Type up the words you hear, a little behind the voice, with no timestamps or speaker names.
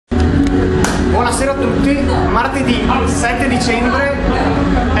Buonasera a tutti, martedì 7 dicembre,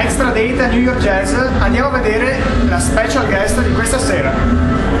 extra date a New York Jazz, andiamo a vedere la special guest di questa sera.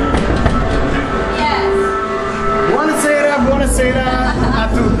 Buonasera, buonasera a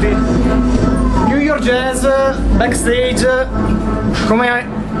tutti. New York Jazz Backstage, come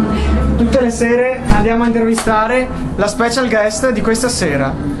tutte le sere andiamo a intervistare la special guest di questa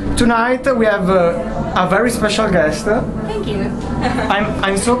sera. Tonight we have a very special guest. Thank you.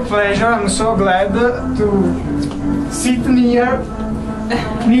 I'm so glad to sit near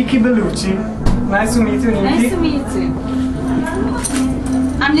Niki Bellucci. Nice to meet you, Niki. Nice to meet you too.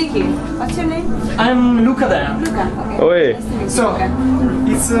 I'm Niki. What's your name? I'm LUCA DEA. Luca. Okay. Oi. Nice to meet you, So, Luca.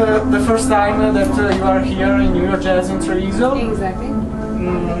 it's the first time that you are here in New York Jazz in Treviso. Exactly.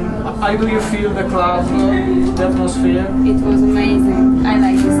 How do you feel the club, the atmosphere? It was amazing. I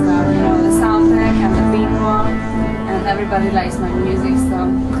like this club, you know, the soundtrack and the people, and everybody likes my music, so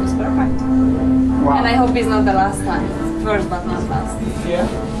it was perfect. Wow. And I hope it's not the last time. First but not last. Yeah.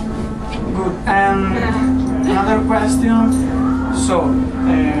 Good. And another question. So,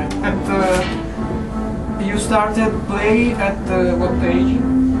 you started play at what age?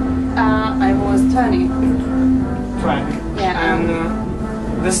 I was 20. 20. Yeah. And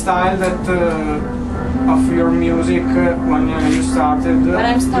the style that of your music when you started When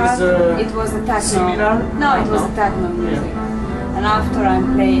I started, is it was a techno. similar? No, it was a techno music. And after I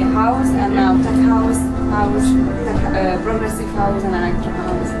play house, and now tech house, progressive house, and electro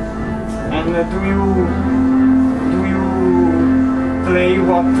house. And do you play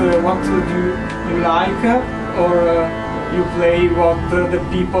what do you like, or you play what the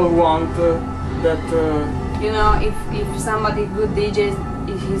people want that? You know, if somebody good DJs,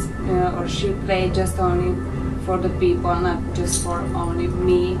 if he's or she play just only for the people, not just for only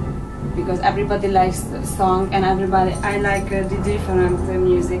me, because everybody likes the song and everybody. I like the different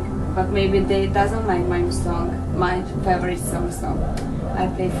music, but maybe they doesn't like my song, my favorite song. So I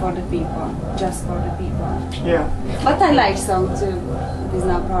play for the people, just for the people. Yeah. But I like song too. It's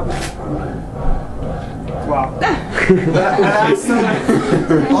no problem for me. Wow.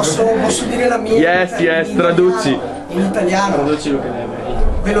 Posso dire la mia? Yes, traduci. In italiano. Traduci Luca Dea.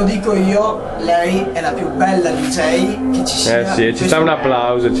 Ve lo dico io, lei è la più bella DJ che ci sia. Sì, ci sta un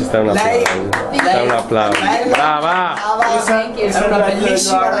applauso, ci sta un applauso. Lei Sta un applauso. Brava! Thank you. È una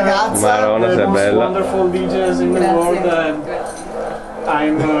bellissima ragazza. Maronna, sei Most bella. wonderful DJs in the Grazie. world.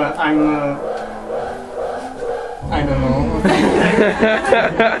 I don't know.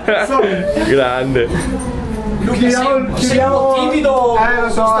 So, Grande. Siamo timido lo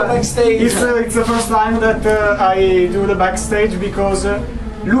so, questo backstage. It's the first time that I do the backstage because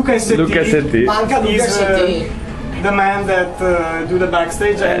Luca ST Manca Luca is ST. the man that do the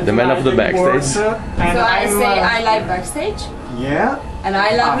backstage. And the man of the tonight he backstage. works, and So I I'm, say I like backstage, yeah. and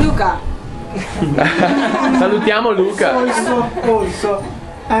I love Luca. Salutiamo Luca. Also,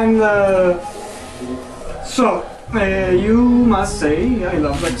 and so you must say I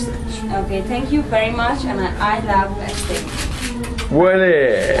love backstage. Okay, thank you very much, and I love backstage.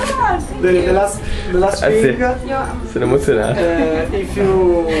 Vuole. Ah, thank The you. last sì. thing. Sono emozionato. If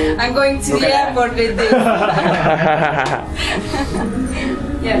you I'm going to the airport with this.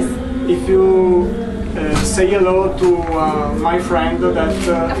 Yes. if you say hello to my friend that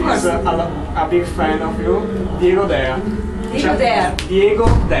is a big fan of you, Diego Dea. Diego Dea. Diego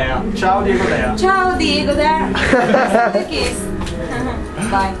Dea. Ciao Diego Dea. Ciao Diego there. The kiss.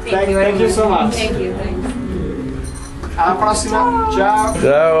 Bye. Thank you very Thank you much. so much. Thank you. Thanks. Alla prossima. Ciao.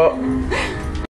 Ciao.